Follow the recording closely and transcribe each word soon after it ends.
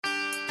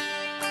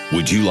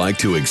Would you like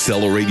to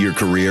accelerate your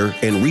career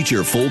and reach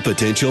your full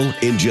potential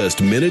in just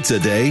minutes a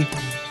day?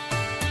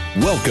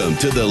 Welcome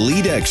to the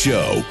LeadX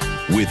Show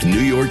with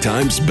New York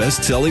Times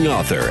best-selling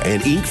author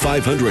and Inc.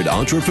 500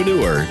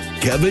 entrepreneur,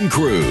 Kevin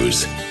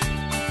Cruz.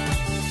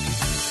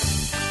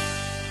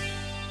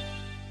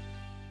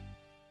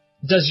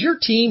 Does your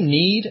team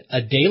need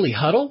a daily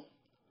huddle?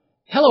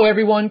 Hello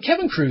everyone,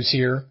 Kevin Cruz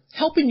here,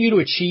 helping you to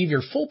achieve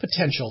your full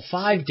potential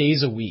 5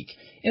 days a week.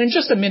 And in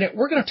just a minute,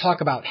 we're going to talk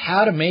about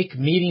how to make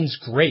meetings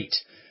great.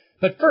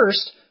 But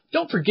first,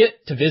 don't forget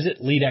to visit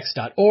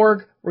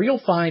leadx.org, where you'll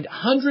find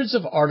hundreds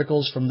of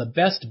articles from the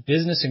best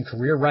business and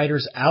career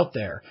writers out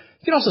there.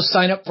 You can also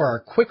sign up for our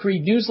quick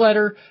read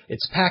newsletter.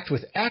 It's packed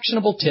with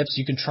actionable tips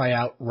you can try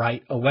out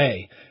right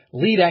away.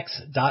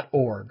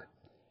 leadx.org.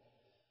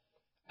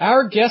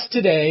 Our guest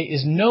today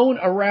is known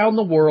around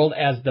the world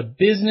as the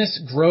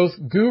business growth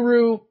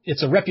guru.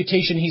 It's a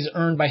reputation he's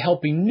earned by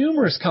helping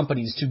numerous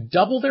companies to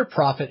double their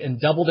profit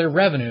and double their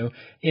revenue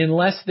in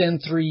less than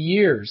 3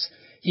 years.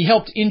 He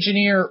helped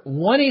engineer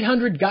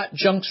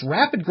 1-800-GOT-JUNK's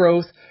rapid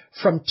growth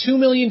from $2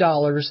 million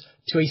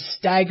to a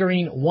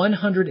staggering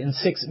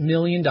 $106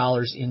 million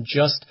in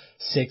just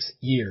 6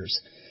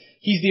 years.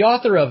 He's the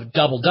author of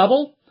Double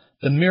Double,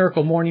 The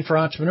Miracle Morning for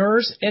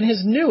Entrepreneurs, and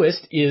his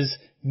newest is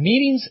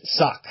Meetings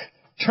Suck,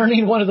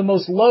 turning one of the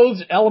most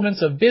loathed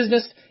elements of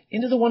business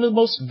into one of the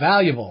most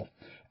valuable.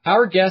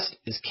 Our guest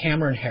is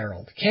Cameron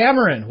Herold.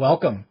 Cameron,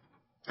 welcome.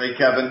 Hey,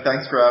 Kevin.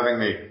 Thanks for having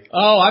me.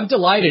 Oh, I'm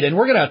delighted. And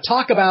we're going to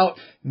talk about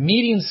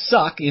meetings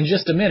suck in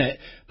just a minute.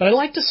 But I'd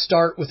like to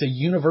start with a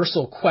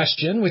universal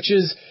question, which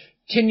is,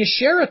 can you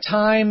share a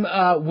time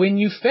when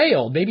you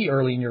failed, maybe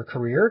early in your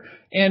career?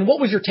 And what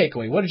was your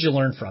takeaway? What did you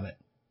learn from it?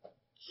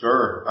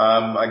 Sure.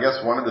 I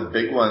guess one of the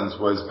big ones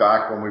was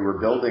back when we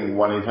were building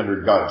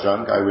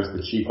 1-800-GOT-JUNK. I was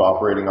the chief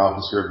operating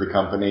officer of the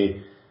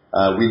company.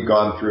 We'd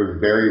gone through a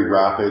very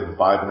rapid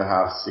 5.5,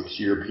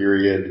 6-year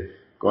period,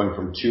 going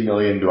from 2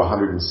 million to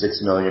 106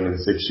 million in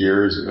 6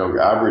 years. We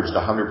averaged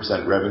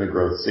 100% revenue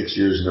growth 6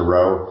 years in a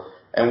row.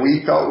 And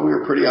we felt we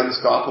were pretty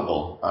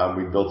unstoppable.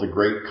 We built a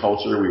great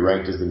culture. We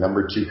ranked as the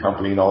number 2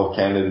 company in all of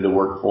Canada to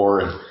work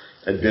for and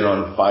had been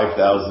on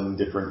 5,000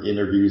 different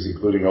interviews,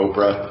 including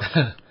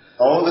Oprah.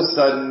 All of a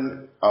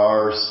sudden,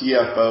 our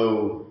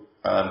CFO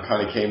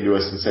kind of came to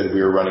us and said we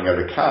were running out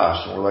of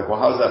cash. And we're like,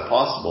 well, how's that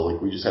possible? Like,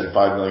 we just had $5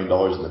 million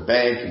in the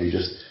bank, and we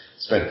just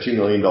spent $2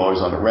 million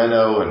on a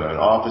reno and an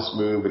office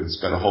move and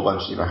spent a whole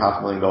bunch, $500,000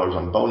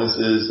 on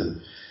bonuses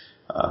and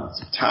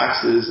some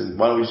taxes. And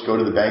why don't we just go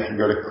to the bank and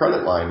get a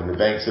credit line? And the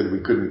bank said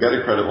we couldn't get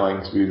a credit line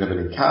because we didn't have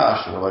any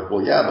cash. And we're like,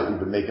 well, yeah, but we've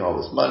been making all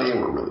this money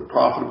and we're really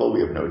profitable. We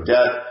have no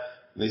debt.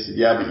 And they said,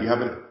 yeah, but you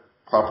haven't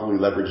properly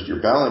leveraged your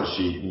balance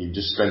sheet and you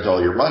just spent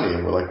all your money.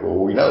 And we're like, well,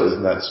 we know,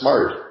 isn't that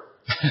smart?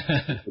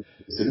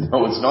 They said,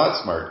 no, it's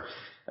not smart.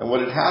 And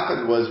what had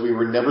happened was we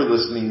were never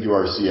listening to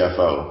our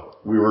CFO.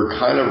 We were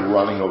kind of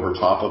running over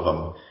top of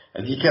him.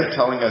 And he kept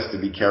telling us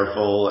to be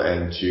careful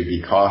and to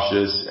be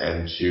cautious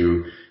and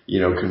to,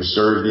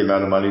 conserve the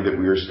amount of money that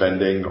we were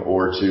spending,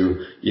 or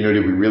to,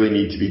 do we really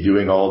need to be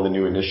doing all the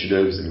new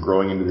initiatives and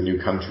growing into the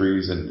new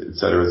countries and et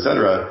cetera, et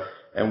cetera.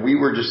 And we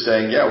were just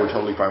saying, yeah, we're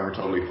totally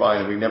fine.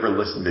 And we never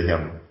listened to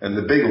him. And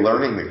the big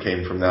learning that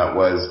came from that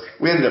was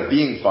we ended up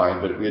being fine,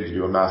 but we had to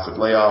do a massive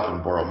layoff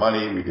and borrow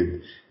money. We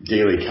did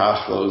daily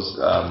cash flows,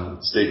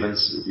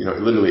 statements,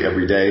 literally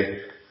every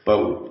day.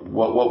 But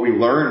what we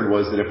learned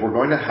was that if we're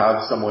going to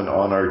have someone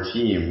on our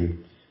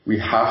team, we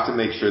have to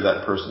make sure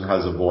that person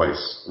has a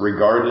voice,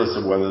 regardless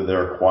of whether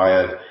they're a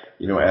quiet,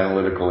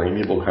 analytical,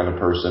 amiable kind of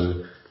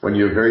person. When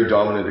you have very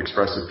dominant,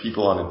 expressive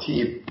people on a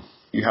team,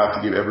 you have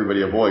to give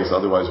everybody a voice.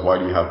 Otherwise, why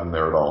do you have them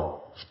there at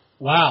all?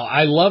 Wow,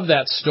 I love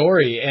that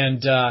story.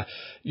 And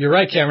you're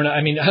right, Cameron.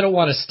 I mean, I don't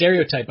want to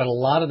stereotype, but a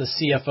lot of the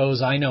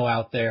CFOs I know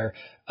out there,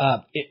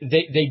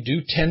 they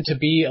do tend to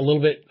be a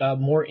little bit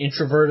more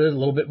introverted, a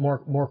little bit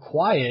more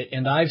quiet.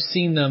 And I've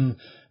seen them,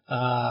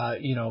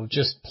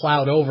 just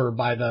plowed over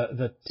by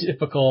the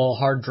typical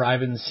hard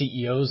driving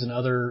CEOs and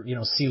other,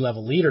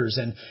 C-level leaders.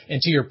 And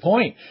to your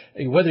point,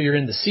 whether you're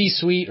in the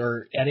C-suite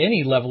or at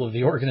any level of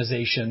the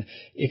organization,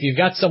 if you've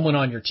got someone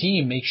on your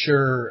team, make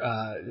sure,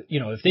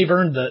 if they've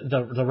earned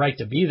the right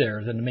to be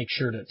there, then to make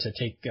sure to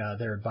take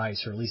their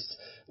advice, or at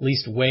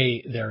least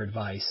weigh their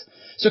advice.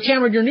 So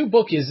Cameron, your new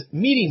book is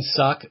Meetings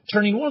Suck,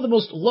 turning one of the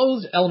most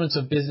loathed elements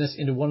of business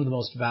into one of the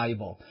most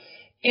valuable.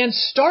 And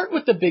start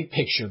with the big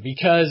picture,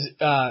 because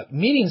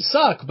meetings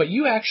suck, but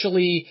you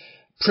actually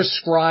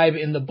prescribe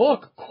in the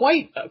book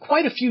quite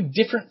a few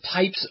different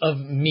types of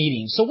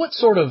meetings. So what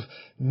sort of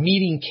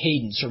meeting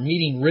cadence or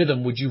meeting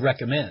rhythm would you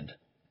recommend?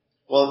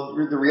 Well,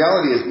 the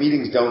reality is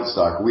meetings don't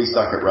suck. We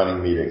suck at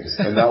running meetings.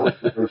 And that was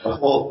the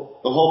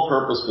whole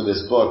purpose for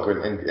this book,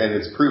 and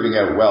it's proving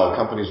out well.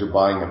 Companies are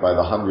buying it by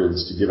the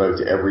hundreds to give out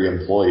to every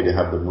employee to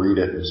have them read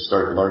it and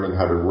start learning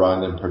how to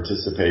run and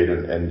participate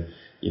and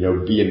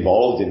be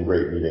involved in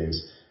great meetings.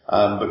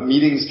 But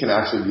meetings can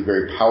actually be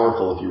very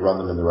powerful if you run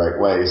them in the right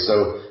way.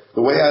 So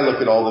the way I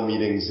look at all the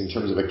meetings in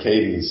terms of a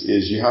cadence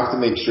is you have to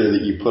make sure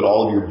that you put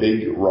all of your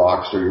big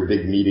rocks or your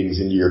big meetings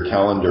into your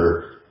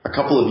calendar a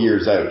couple of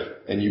years out,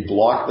 and you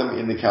block them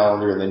in the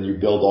calendar, and then you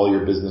build all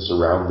your business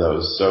around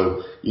those.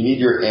 So you need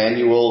your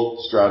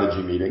annual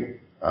strategy meeting,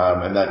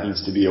 and that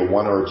needs to be a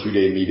 1 or a 2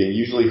 day meeting,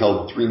 usually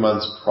held 3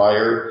 months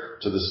prior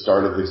to the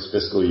start of this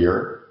fiscal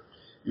year.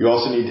 You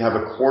also need to have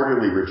a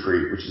quarterly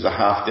retreat, which is a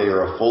half day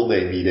or a full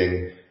day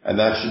meeting, and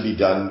that should be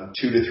done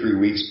 2 to 3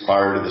 weeks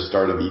prior to the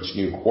start of each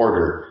new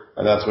quarter,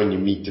 and that's when you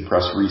meet to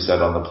press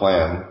reset on the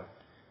plan.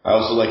 I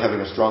also like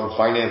having a strong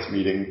finance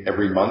meeting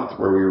every month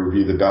where we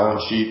review the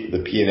balance sheet,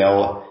 the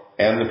P&L,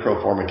 and the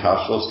pro forma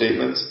cash flow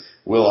statements.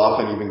 We'll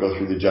often even go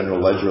through the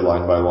general ledger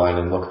line by line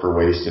and look for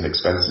waste and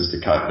expenses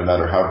to cut no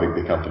matter how big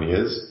the company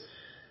is.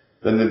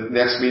 Then the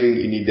next meeting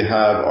you need to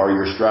have are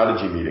your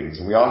strategy meetings.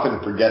 And we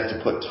often forget to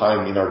put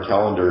time in our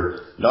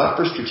calendar, not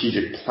for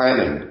strategic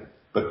planning,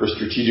 but for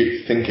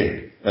strategic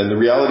thinking. And the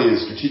reality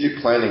is strategic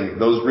planning,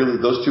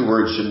 those two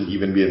words shouldn't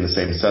even be in the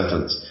same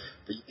sentence.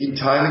 But you need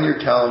time in your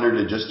calendar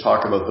to just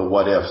talk about the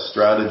what if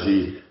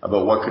strategy,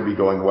 about what could be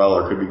going well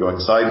or could be going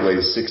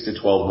sideways 6 to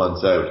 12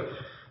 months out.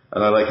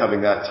 And I like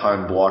having that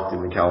time blocked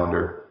in the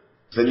calendar.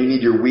 Then you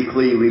need your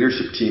weekly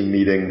leadership team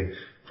meeting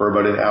for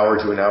about an hour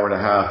to an hour and a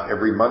half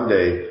every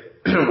Monday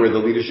where the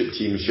leadership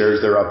team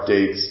shares their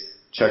updates,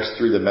 checks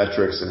through the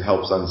metrics, and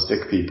helps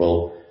unstick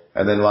people.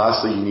 And then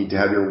lastly, you need to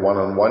have your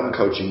one-on-one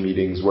coaching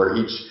meetings where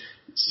each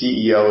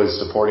CEO is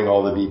supporting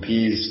all the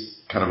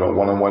VPs, kind of a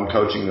one-on-one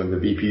coaching, and the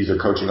VPs are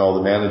coaching all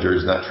the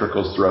managers, and that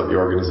trickles throughout the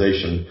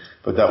organization.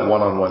 But that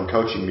one-on-one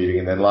coaching meeting,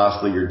 and then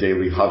lastly, your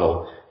daily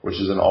huddle,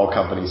 which is an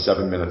all-company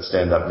 7-minute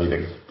stand-up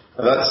meeting.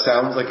 Now that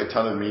sounds like a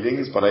ton of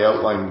meetings, but I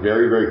outlined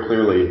very, very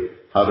clearly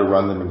how to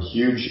run them in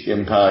huge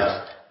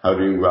impact, how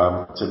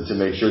to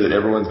make sure that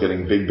everyone's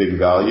getting big, big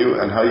value,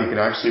 and how you can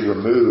actually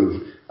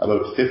remove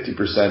about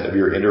 50% of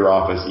your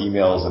inter-office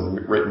emails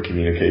and written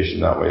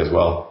communication that way as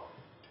well.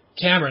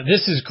 Cameron,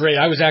 this is great.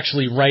 I was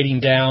actually writing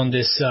down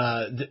this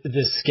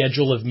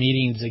schedule of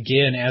meetings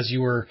again as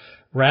you were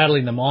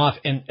rattling them off.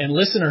 And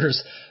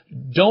listeners,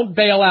 don't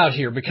bail out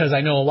here, because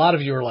I know a lot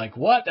of you are like,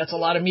 what? That's a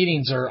lot of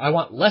meetings, or I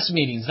want less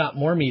meetings, not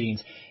more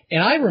meetings.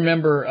 And I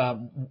remember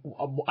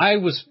I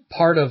was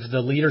part of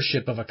the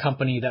leadership of a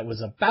company that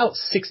was about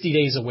 60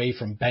 days away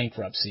from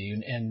bankruptcy,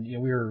 and you know,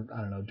 we were,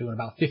 I don't know, doing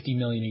about $50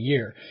 million a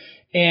year.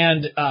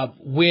 And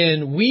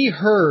when we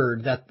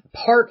heard that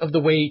part of the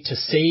way to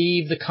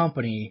save the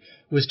company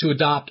was to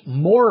adopt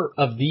more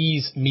of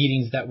these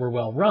meetings that were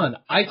well run,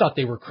 I thought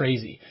they were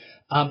crazy.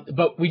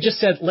 But we just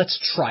said, let's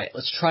try it.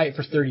 Let's try it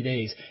for 30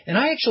 days. And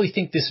I actually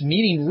think this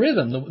meeting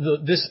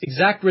rhythm, this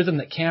exact rhythm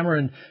that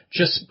Cameron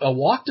just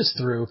walked us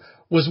through,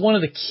 was one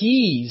of the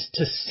keys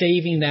to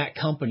saving that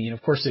company. And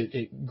of course,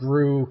 it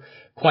grew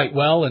quite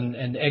well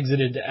and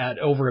exited at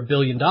over $1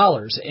 billion.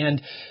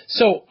 And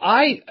so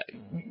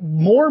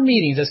more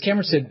meetings, as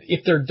Cameron said,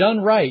 if they're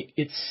done right,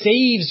 it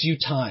saves you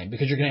time,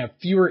 because you're going to have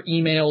fewer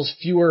emails,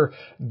 fewer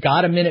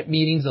got-a-minute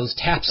meetings, those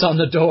taps on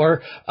the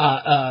door,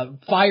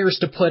 fires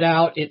to put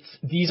out.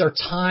 These are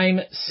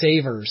time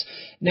savers.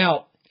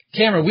 Now,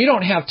 Cameron, we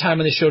don't have time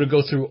on this show to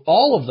go through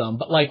all of them,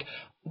 but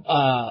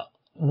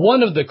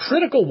one of the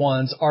critical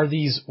ones are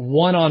these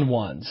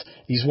one-on-ones,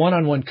 these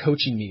one-on-one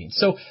coaching meetings.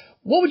 So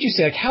what would you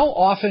say, how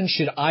often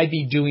should I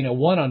be doing a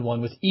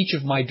one-on-one with each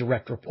of my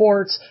direct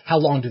reports? How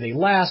long do they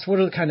last? What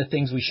are the kind of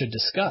things we should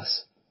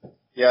discuss?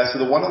 Yeah, so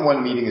the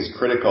one-on-one meeting is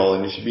critical,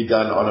 and it should be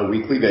done on a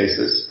weekly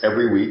basis,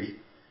 every week,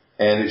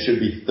 and it should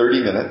be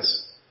 30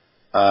 minutes.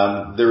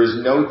 There is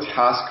no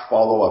task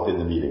follow-up in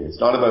the meeting. It's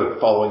not about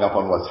following up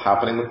on what's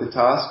happening with the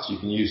tasks. You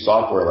can use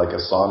software like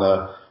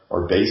Asana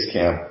or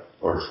Basecamp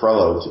or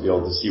Trello to be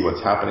able to see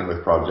what's happening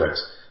with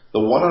projects. The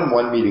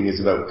one-on-one meeting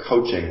is about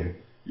coaching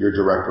your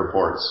direct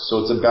reports. So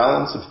it's a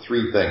balance of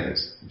 3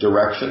 things: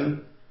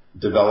 direction,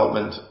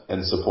 development,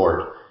 and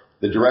support.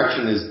 The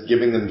direction is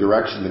giving them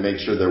direction to make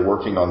sure they're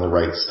working on the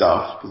right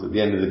stuff, because at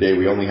the end of the day,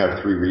 we only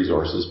have 3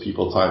 resources: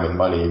 people, time, and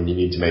money, and you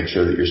need to make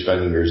sure that you're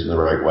spending yours in the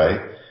right way.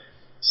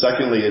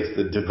 Secondly, it's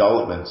the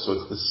development. So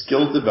it's the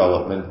skill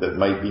development that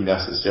might be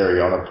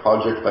necessary on a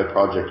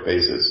project-by-project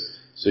basis.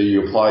 So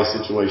you apply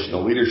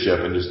situational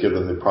leadership and just give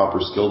them the proper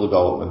skill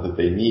development that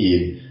they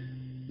need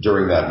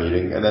during that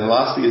meeting. And then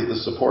lastly is the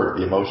support,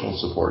 the emotional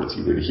support. It's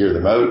either to hear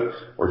them out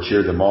or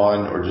cheer them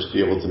on, or just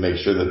be able to make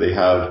sure that they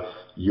have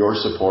your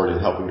support in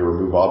helping to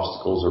remove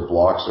obstacles or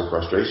blocks or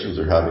frustrations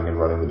they're having in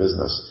running the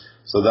business.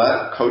 So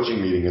that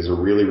coaching meeting is a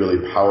really,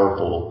 really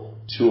powerful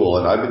tool,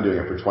 and I've been doing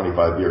it for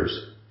 25 years.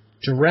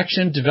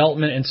 Direction,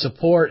 development, and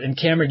support. And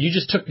Cameron, you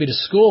just took me to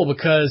school,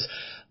 because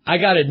I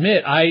got to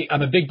admit,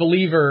 I'm a big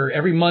believer.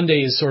 Every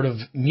Monday is sort of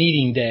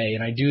meeting day,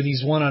 and I do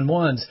these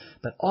one-on-ones,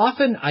 but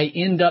often I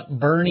end up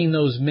burning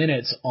those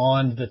minutes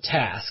on the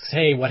tasks.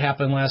 Hey, what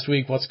happened last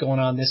week? What's going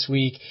on this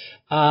week?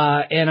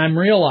 And I'm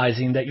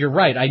realizing that you're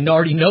right. I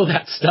already know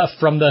that stuff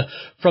from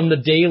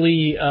the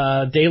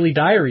daily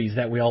diaries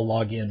that we all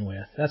log in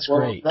with. That's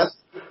great.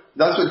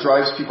 That's what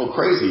drives people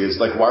crazy, is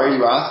like, why are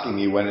you asking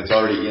me when it's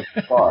already in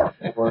the spot?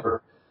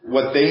 Or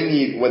what they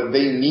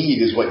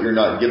need is what you're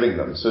not giving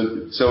them.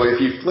 So if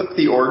you flip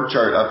the org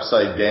chart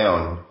upside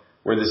down,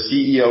 where the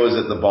CEO is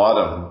at the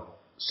bottom,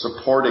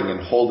 supporting and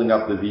holding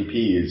up the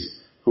VPs,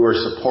 who are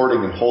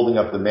supporting and holding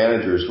up the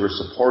managers, who are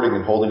supporting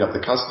and holding up the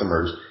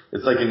customers.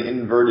 It's like an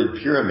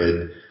inverted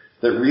pyramid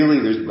that really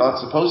there's not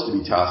supposed to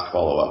be task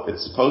follow-up.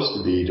 It's supposed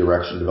to be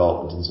direction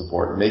development and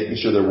support, making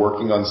sure they're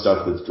working on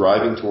stuff that's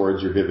driving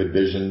towards your vivid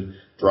vision,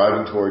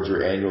 driving towards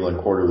your annual and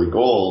quarterly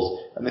goals,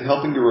 and then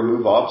helping to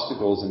remove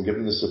obstacles and give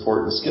them the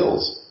support and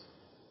skills.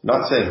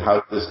 Not saying,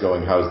 how's this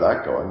going, how's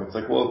that going? It's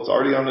like, well, it's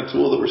already on a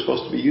tool that we're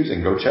supposed to be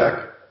using. Go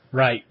check.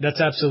 Right. That's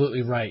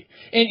absolutely right.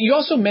 And you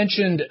also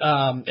mentioned,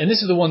 and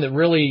this is the one that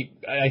really,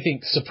 I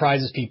think,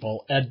 surprises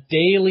people, a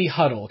daily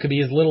huddle. It could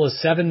be as little as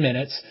 7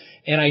 minutes.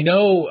 And I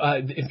know,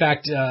 in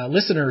fact,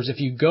 listeners, if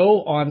you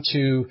go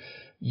onto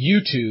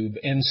YouTube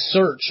and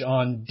search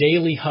on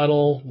Daily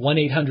Huddle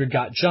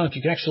 1-800-GOT-JUNK,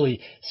 you can actually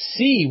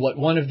see what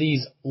one of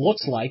these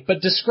looks like.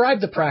 But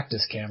describe the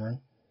practice, Cameron.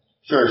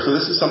 Sure. So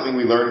this is something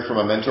we learned from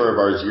a mentor of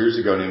ours years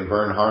ago named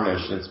Vern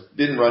Harnish, and it's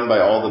been run by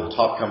all the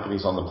top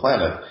companies on the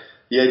planet.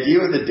 The idea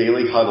with the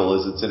Daily Huddle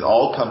is it's an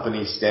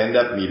all-company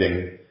stand-up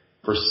meeting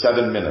for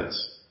 7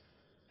 minutes.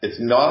 It's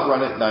not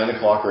run at 9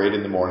 o'clock or 8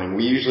 in the morning.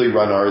 We usually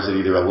run ours at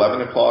either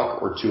 11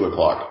 o'clock or 2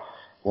 o'clock.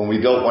 When we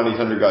built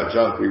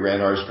 1-800-GOT-JUNK, we ran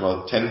ours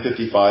from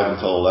 10:55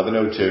 until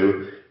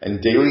 11:02,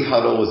 and Daily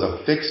Huddle was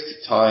a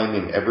fixed time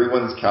in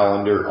everyone's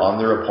calendar on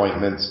their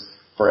appointments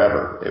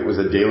forever. It was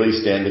a daily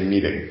standing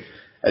meeting.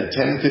 At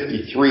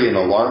 10:53, an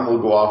alarm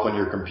will go off on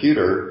your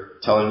computer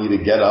telling you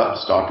to get up,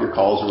 stop your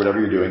calls or whatever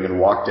you're doing, and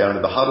walk down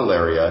to the huddle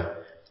area.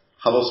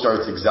 Huddle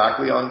starts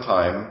exactly on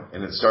time,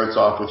 and it starts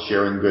off with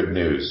sharing good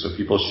news. So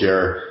people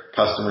share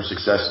customer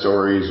success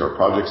stories or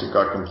projects that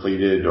got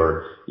completed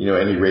or,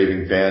 any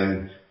raving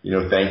fan,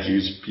 thank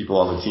yous, people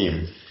on the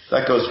team.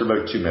 That goes for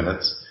about 2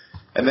 minutes.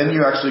 And then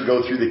you actually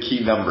go through the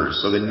key numbers.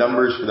 So the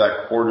numbers for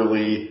that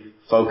quarterly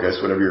focus,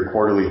 whatever your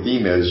quarterly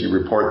theme is, you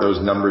report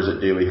those numbers at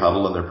Daily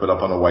Huddle, and they're put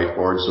up on a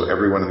whiteboard so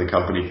everyone in the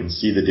company can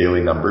see the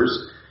daily numbers.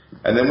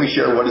 And then we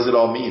share what does it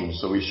all mean.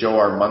 So we show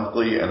our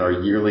monthly and our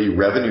yearly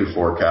revenue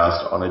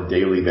forecast on a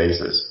daily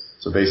basis.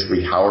 So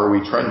basically, how are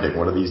we trending?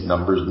 What do these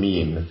numbers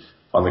mean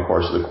on the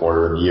course of the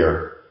quarter and the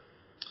year?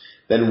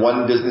 Then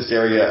one business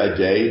area a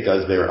day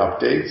does their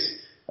updates,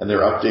 and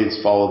their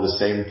updates follow the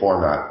same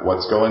format.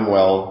 What's going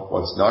well,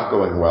 what's not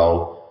going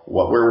well,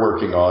 what we're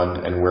working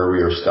on, and where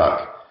we are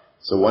stuck.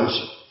 So once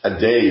a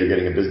day you're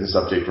getting a business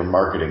update from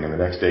marketing, and the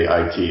next day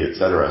IT,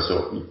 etc.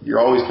 So you're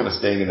always kind of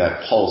staying in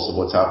that pulse of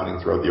what's happening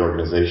throughout the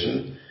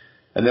organization.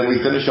 And then we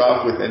finish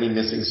off with any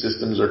missing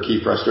systems or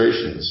key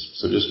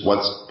frustrations. So just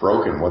what's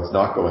broken, what's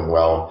not going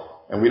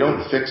well. And we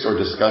don't fix or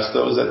discuss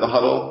those at the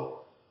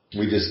huddle.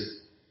 We just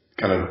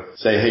kind of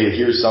say, hey,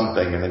 here's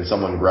something, and then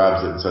someone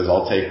grabs it and says,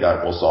 I'll take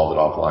that, we'll solve it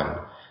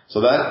offline.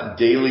 So that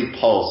daily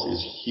pulse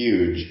is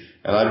huge,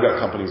 and I've got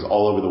companies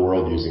all over the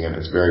world using it.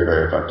 It's very,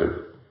 very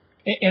effective.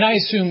 And I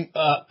assume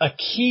a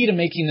key to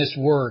making this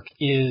work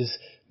is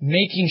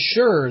making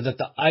sure that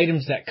the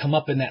items that come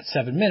up in that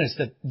 7 minutes,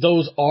 that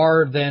those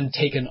are then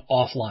taken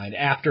offline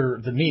after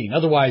the meeting.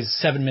 Otherwise,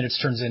 7 minutes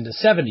turns into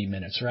 70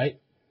 minutes, right?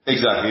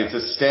 Exactly. It's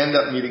a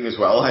stand-up meeting as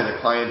well. I had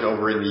a client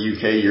over in the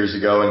UK years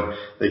ago, and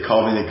they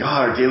called me and they go,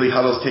 God, our daily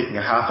huddle is taking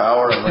a half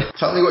hour. I'm like,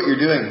 tell me what you're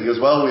doing. He goes,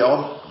 well, we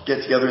all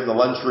get together in the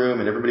lunchroom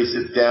and everybody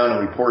sits down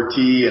and we pour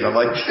tea. And I'm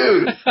like,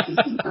 dude,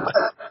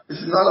 this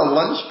is not a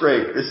lunch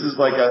break. This is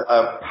like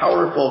a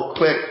powerful,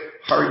 quick,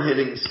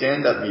 hard-hitting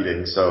stand-up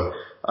meeting. So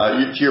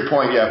to your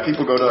point, yeah,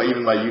 people go to,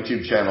 even my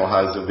YouTube channel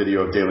has a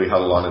video of Daily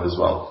Huddle on it as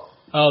well.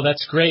 Oh,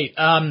 that's great.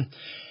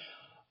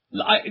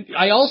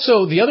 I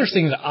also, the other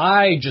thing that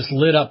I just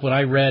lit up when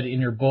I read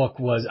in your book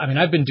was,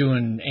 I've been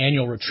doing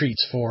annual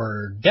retreats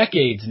for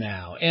decades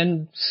now,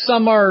 and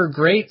some are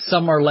great,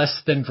 some are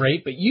less than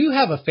great, but you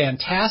have a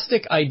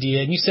fantastic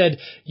idea, and you said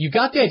you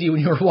got the idea when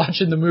you were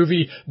watching the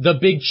movie The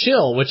Big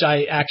Chill, which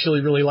I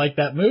actually really like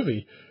that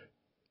movie.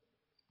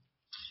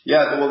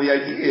 Yeah, well, the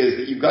idea is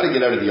that you've got to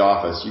get out of the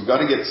office. You've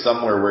got to get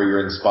somewhere where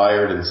you're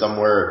inspired and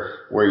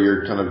somewhere where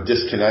you're kind of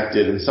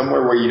disconnected and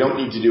somewhere where you don't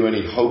need to do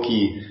any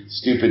hokey,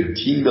 stupid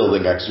team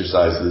building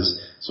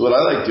exercises. So what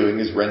I like doing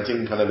is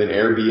renting kind of an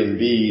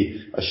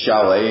Airbnb, a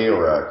chalet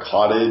or a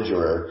cottage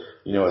or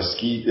a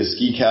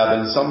ski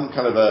cabin, some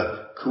kind of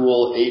a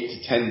cool 8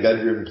 to 10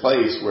 bedroom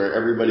place where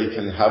everybody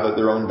can have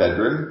their own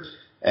bedroom,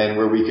 and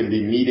where we can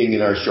be meeting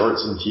in our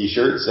shorts and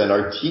t-shirts, and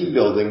our team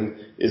building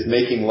is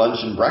making lunch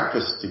and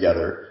breakfast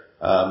together.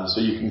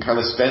 So you can kind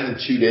of spend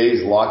 2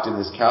 days locked in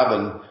this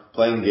cabin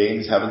playing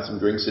games, having some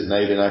drinks at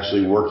night, and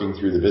actually working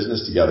through the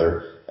business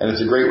together. And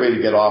it's a great way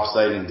to get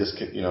off-site and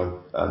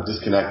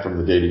disconnect from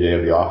the day-to-day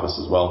of the office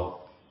as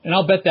well. And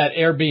I'll bet that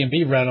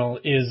Airbnb rental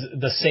is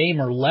the same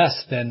or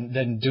less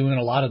than doing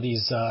a lot of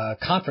these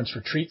conference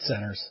retreat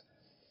centers.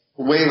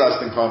 Way less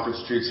than conference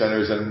retreat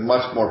centers and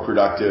much more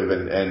productive,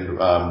 and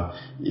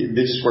it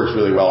just works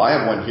really well. I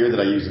have one here that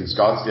I use in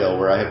Scottsdale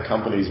where I have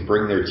companies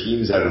bring their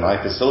teams out and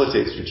I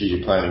facilitate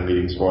strategic planning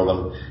meetings for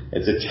them.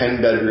 It's a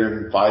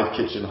 10-bedroom,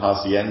 5-kitchen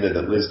hacienda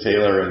that Liz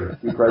Taylor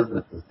and two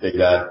presidents have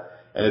stayed at,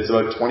 and it's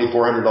about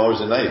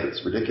 $2,400 a night.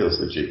 It's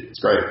ridiculously cheap.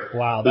 It's great.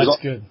 Wow, that's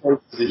good.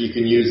 There's that you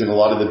can use in a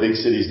lot of the big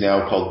cities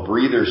now called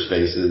breather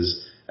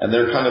spaces, And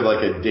they're kind of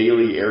like a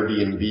daily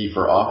Airbnb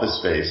for office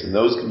space. And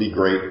those can be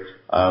great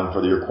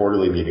for your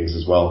quarterly meetings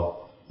as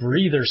well.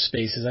 Breather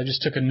spaces. I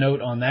just took a note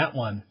on that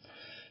one.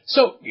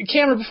 So,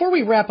 Cameron, before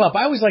we wrap up,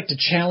 I always like to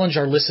challenge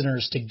our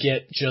listeners to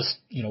get just,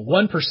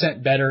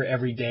 1% better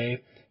every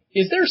day.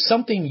 Is there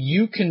something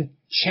you can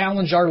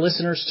challenge our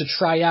listeners to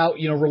try out,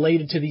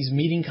 related to these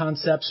meeting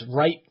concepts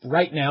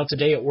right now,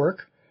 today at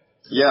work?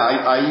 Yeah,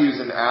 I use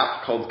an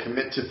app called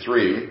Commit to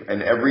 3,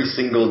 and every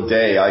single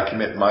day I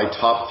commit my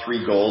top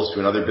 3 goals to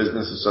another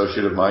business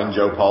associate of mine,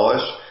 Joe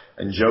Polish,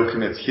 and Joe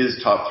commits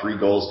his top 3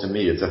 goals to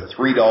me. It's a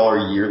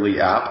 $3 yearly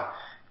app.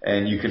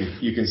 And you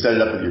can set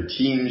it up with your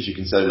teams. You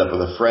can set it up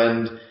with a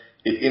friend.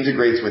 It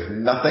integrates with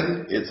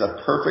nothing. It's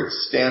a perfect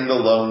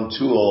standalone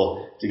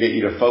tool to get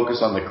you to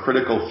focus on the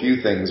critical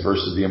few things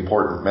versus the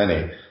important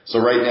many. So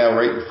right now,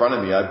 right in front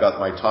of me, I've got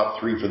my top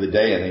 3 for the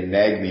day, and they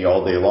nag me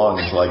all day long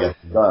until I get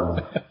them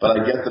done. But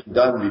I get them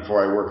done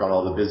before I work on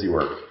all the busy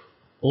work.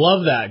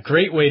 Love that.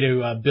 Great way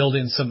to build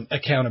in some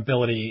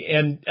accountability.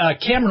 And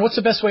Cameron, what's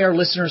the best way our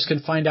listeners can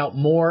find out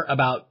more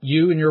about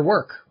you and your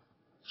work?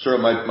 Sure.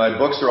 My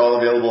books are all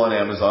available on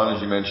Amazon,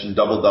 as you mentioned,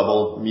 Double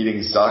Double,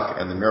 Meeting Stuck,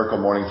 and The Miracle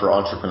Morning for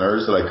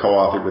Entrepreneurs that I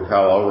co-authored with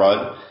Hal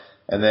Elrod.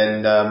 And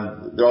then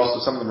there are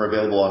also some of them are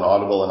available on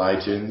Audible and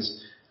iTunes.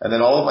 And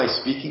then all of my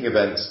speaking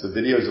events, the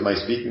videos of my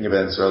speaking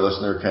events, our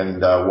listener can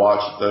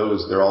watch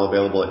those. They're all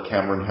available at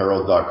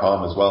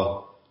CameronHerold.com as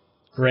well.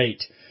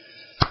 Great.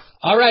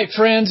 All right,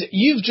 friends,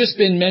 you've just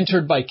been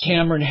mentored by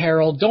Cameron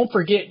Herold. Don't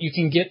forget you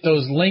can get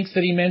those links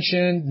that he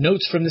mentioned,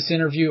 notes from this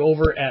interview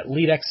over at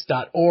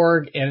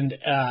leadx.org, and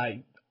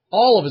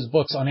all of his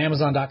books on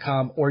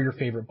Amazon.com or your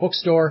favorite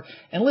bookstore.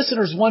 And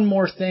listeners, one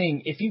more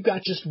thing. If you've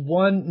got just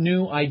one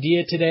new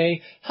idea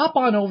today, hop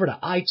on over to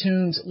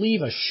iTunes,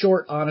 leave a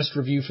short, honest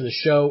review for the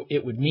show.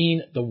 It would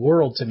mean the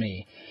world to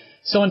me.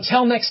 So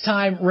until next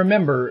time,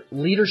 remember,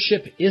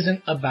 leadership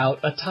isn't about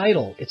a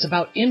title. It's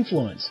about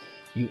influence.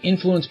 You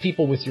influence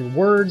people with your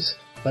words,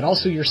 but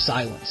also your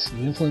silence.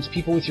 You influence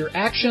people with your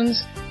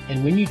actions,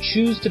 and when you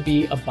choose to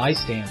be a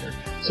bystander.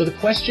 So the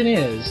question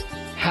is,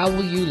 how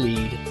will you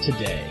lead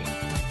today?